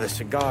ruined any of the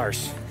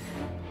cigars.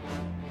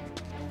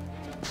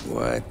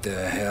 What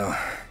the hell?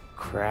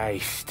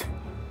 Christ.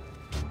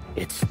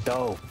 It's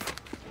dope.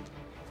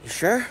 You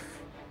sure?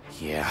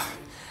 Yeah,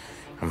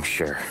 I'm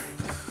sure.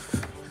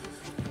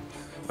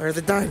 Where are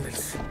the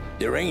diamonds?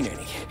 There ain't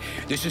any.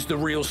 This is the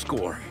real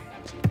score.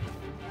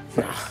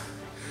 No.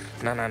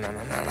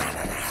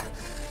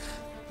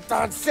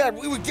 Don said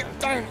we would get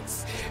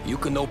diamonds. You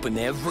can open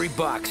every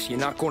box. You're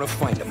not gonna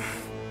find them.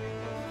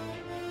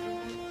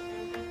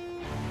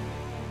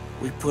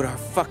 We put our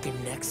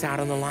fucking necks out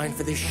on the line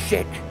for this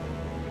shit.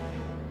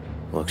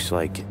 Looks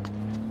like it.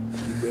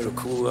 You better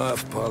cool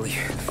off, Paulie.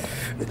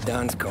 The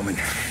Don's coming.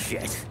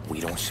 Shit. We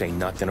don't say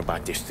nothing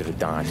about this to the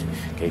Don.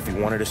 Okay, if he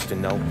wanted us to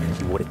know,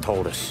 he would have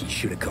told us. He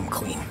should have come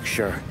clean.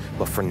 Sure,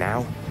 but for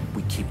now,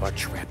 we keep our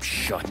trap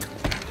shut.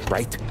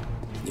 Right?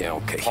 Yeah,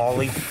 okay.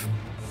 Paulie?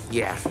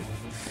 Yeah,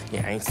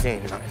 I ain't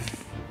saying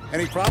nothing.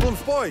 Any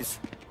problems, boys?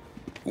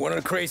 One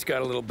of the crates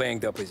got a little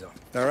banged up, is all.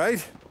 All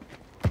right?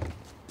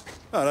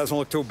 Oh, doesn't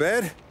look too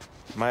bad.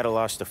 Might have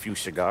lost a few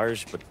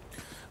cigars, but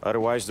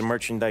otherwise the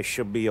merchandise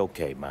should be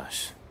okay,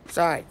 Mas.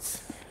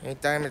 Besides,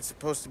 ain't diamonds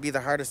supposed to be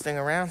the hardest thing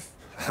around?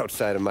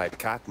 Outside of my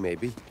cock,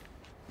 maybe.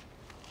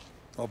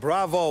 Well,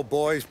 bravo,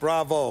 boys,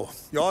 bravo.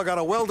 You all got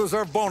a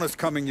well-deserved bonus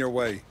coming your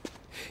way.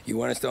 You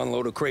want us to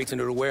unload the crates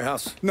into the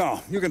warehouse?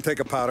 No, you can take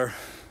a powder.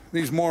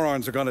 These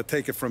morons are gonna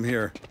take it from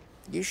here.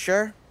 You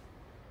sure?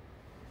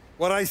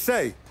 What'd I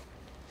say?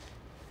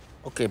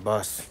 Okay,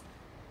 boss.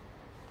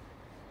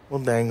 We'll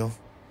dangle.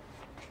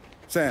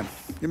 Sam,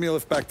 give me a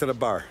lift back to the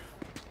bar.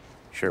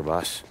 Sure,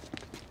 boss.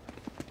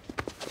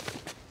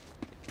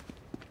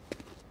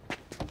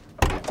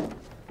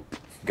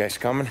 You guys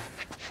coming?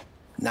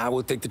 Nah,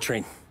 we'll take the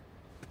train.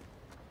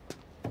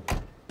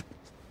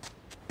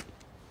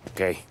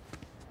 Okay.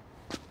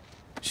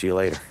 See you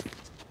later.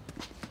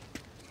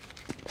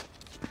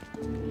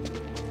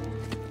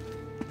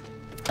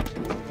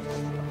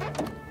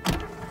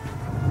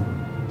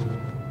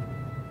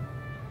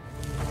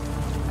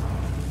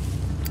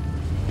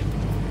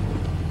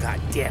 God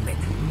damn it.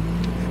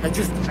 I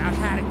just about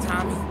had it,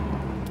 Tommy.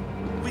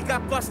 We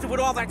got busted with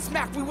all that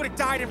smack, we would have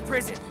died in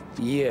prison.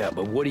 Yeah,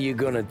 but what are you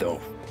gonna do?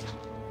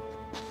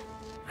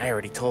 I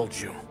already told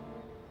you.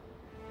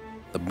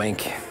 The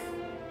bank.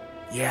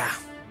 Yeah.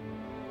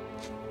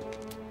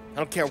 I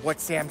don't care what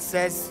Sam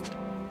says.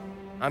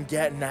 I'm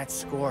getting that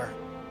score.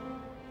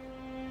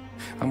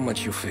 How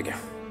much you figure?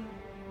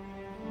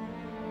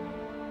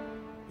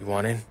 You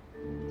want in?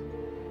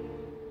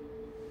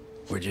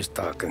 We're just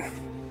talking.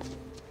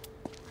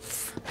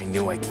 I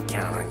knew I could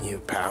count on you,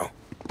 pal.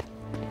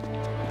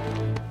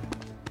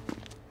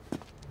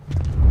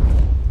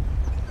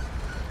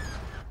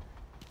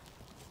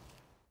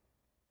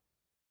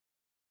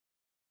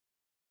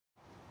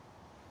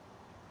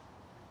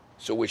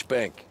 So which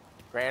bank?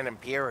 Grand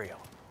Imperial.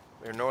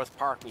 Where North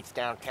Park meets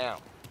downtown.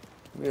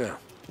 Yeah,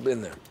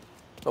 been there.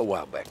 A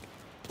while back.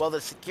 Well,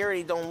 the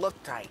security don't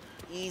look tight.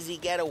 Easy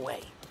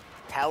getaway.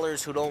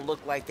 Tellers who don't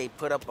look like they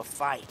put up a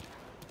fight.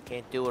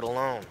 Can't do it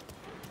alone.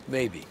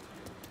 Maybe.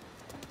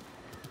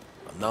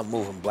 I'm not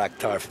moving black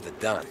tar for the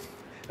Don.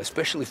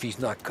 Especially if he's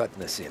not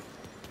cutting us in.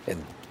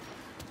 And...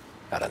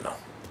 I don't know.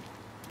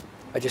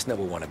 I just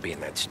never want to be in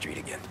that street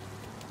again.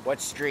 What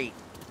street?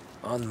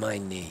 On my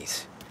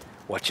knees.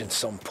 Watching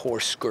some poor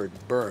skirt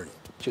burn.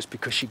 Just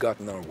because she got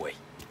in our way.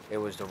 It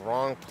was the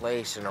wrong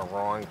place and the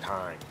wrong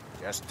time.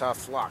 Just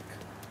tough luck.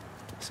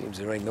 Seems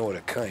there ain't no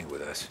other kind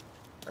with us.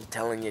 I'm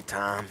telling you,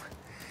 Tom.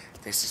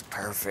 This is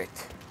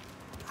perfect.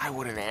 I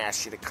wouldn't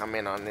ask you to come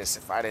in on this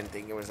if I didn't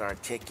think it was our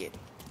ticket.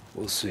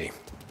 We'll see.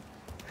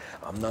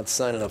 I'm not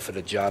signing up for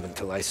the job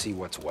until I see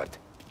what's what.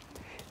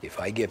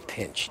 If I get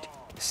pinched,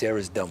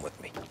 Sarah's done with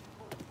me.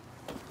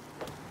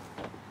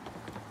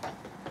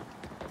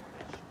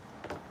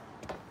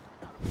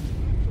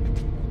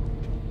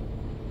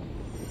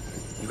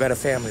 You got a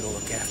family to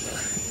look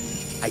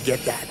after. I get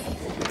that.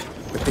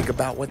 But think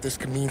about what this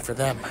could mean for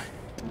them.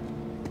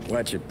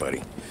 Watch it,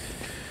 buddy.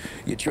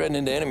 You're treading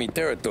into enemy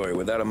territory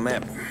without a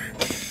map.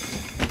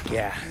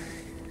 Yeah.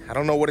 I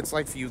don't know what it's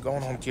like for you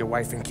going home to your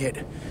wife and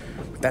kid.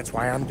 But that's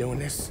why I'm doing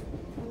this.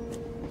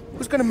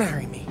 Who's gonna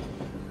marry me?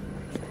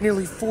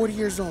 Nearly 40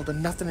 years old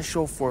and nothing to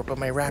show for it but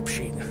my rap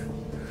sheet.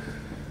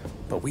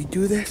 But we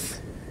do this,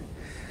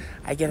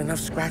 I get enough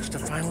scratch to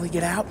finally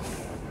get out?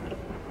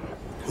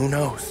 Who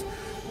knows?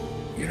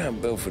 You're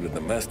not built for the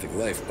domestic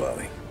life,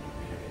 Polly.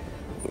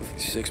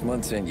 6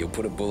 months in, you'll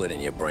put a bullet in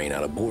your brain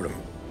out of boredom.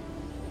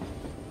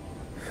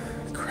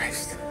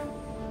 Christ.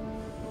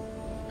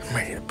 I'm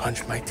ready to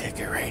punch my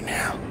ticket right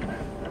now.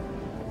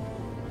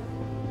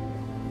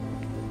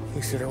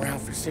 We sit around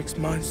for 6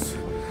 months,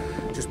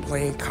 just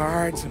playing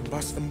cards and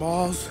busting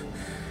balls,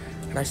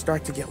 and I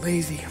start to get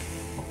lazy.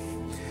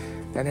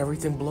 Then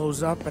everything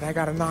blows up, and I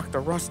gotta knock the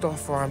rust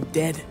off or I'm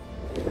dead.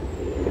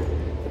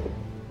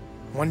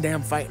 One day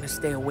I'm fighting to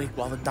stay awake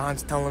while the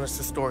Don's telling us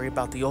a story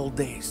about the old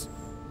days.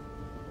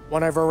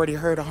 One I've already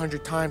heard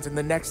 100 times, and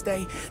the next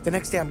day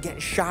I'm getting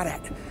shot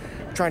at,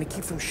 trying to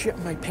keep from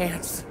shitting my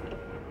pants.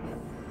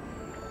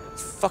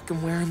 It's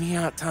fucking wearing me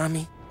out,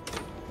 Tommy.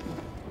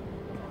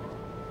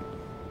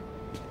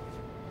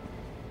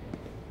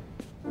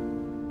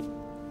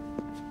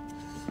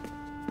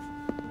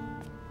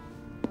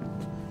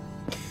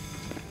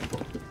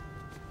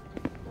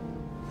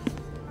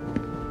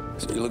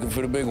 So you're looking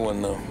for the big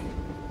one, though?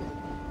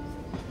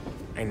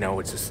 I know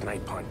it's a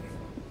snipe hunt.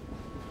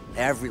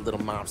 Every little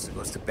mobster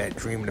goes to bed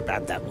dreaming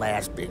about that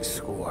last big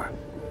score.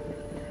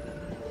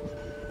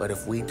 But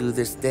if we do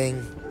this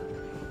thing,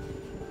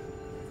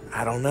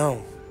 I don't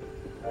know.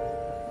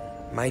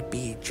 Might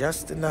be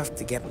just enough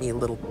to get me a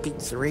little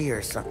pizzeria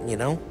or something, you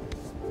know?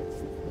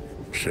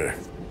 Sure.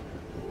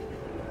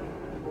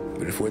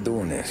 But if we're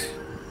doing this,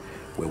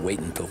 we're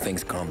waiting until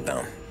things calm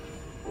down.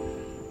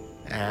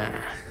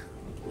 Ah,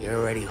 you're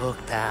already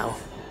hooked, pal.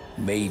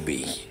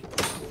 Maybe.